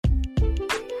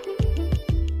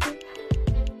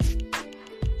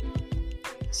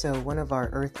So one of our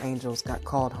earth angels got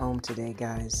called home today,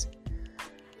 guys.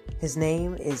 His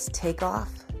name is Takeoff.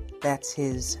 That's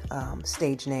his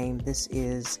stage name. This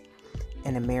is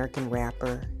an American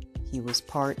rapper. He was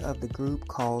part of the group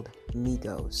called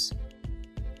Migos.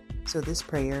 So this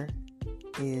prayer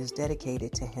is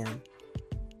dedicated to him.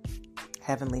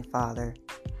 Heavenly Father,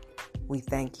 we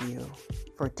thank you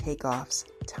for Takeoff's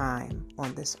time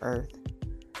on this earth.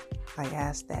 I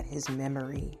ask that his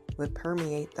memory would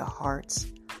permeate the hearts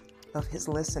of his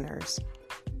listeners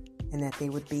and that they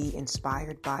would be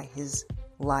inspired by his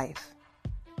life,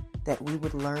 that we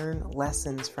would learn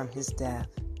lessons from his death,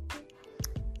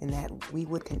 and that we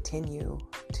would continue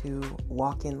to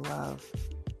walk in love.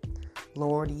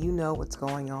 Lord, you know what's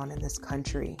going on in this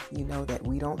country. You know that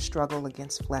we don't struggle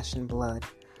against flesh and blood,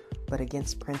 but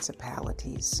against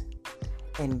principalities.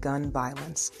 And gun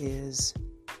violence is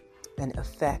an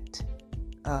effect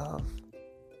of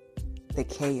the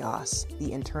chaos,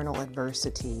 the internal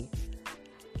adversity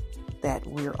that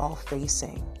we're all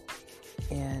facing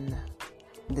in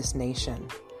this nation.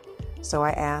 So I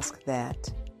ask that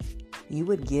you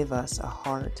would give us a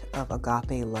heart of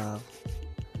agape love,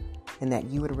 and that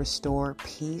you would restore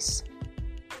peace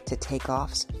to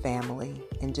Takeoff's family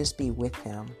and just be with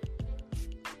him.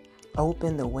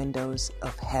 Open the windows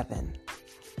of heaven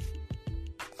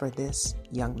for this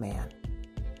young man.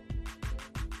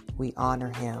 We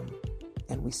honor him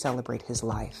and we celebrate his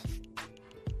life.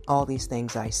 All these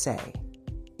things I say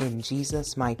in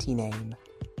Jesus' mighty name.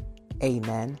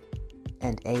 Amen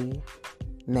and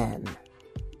amen.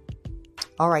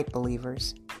 All right,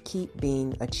 believers, keep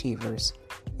being achievers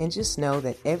and just know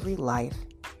that every life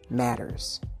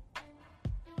matters.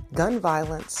 Gun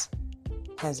violence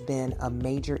has been a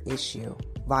major issue,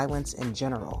 violence in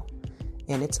general,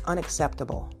 and it's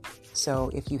unacceptable. So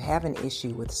if you have an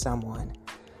issue with someone,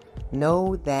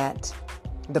 know that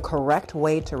the correct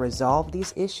way to resolve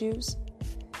these issues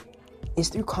is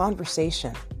through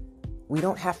conversation. We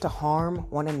don't have to harm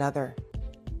one another.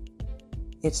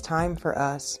 It's time for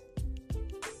us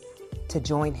to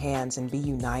join hands and be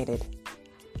united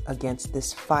against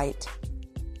this fight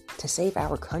to save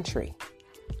our country,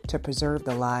 to preserve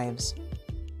the lives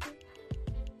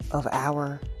of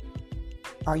our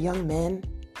young men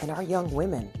and our young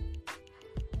women.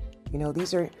 You know,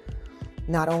 these are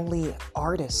not only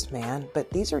artists, man, but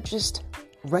these are just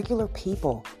regular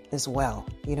people as well.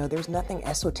 You know, there's nothing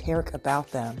esoteric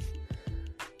about them.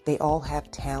 They all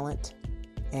have talent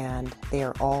and they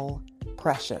are all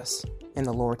precious in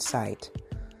the Lord's sight.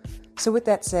 So with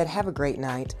that said, have a great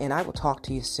night and I will talk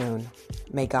to you soon.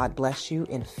 May God bless you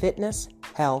in fitness,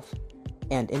 health,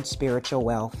 and in spiritual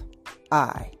wealth.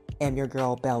 I am your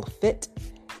girl Belle Fit,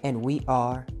 and we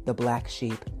are the Black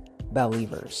Sheep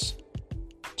Believers.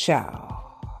 Ciao.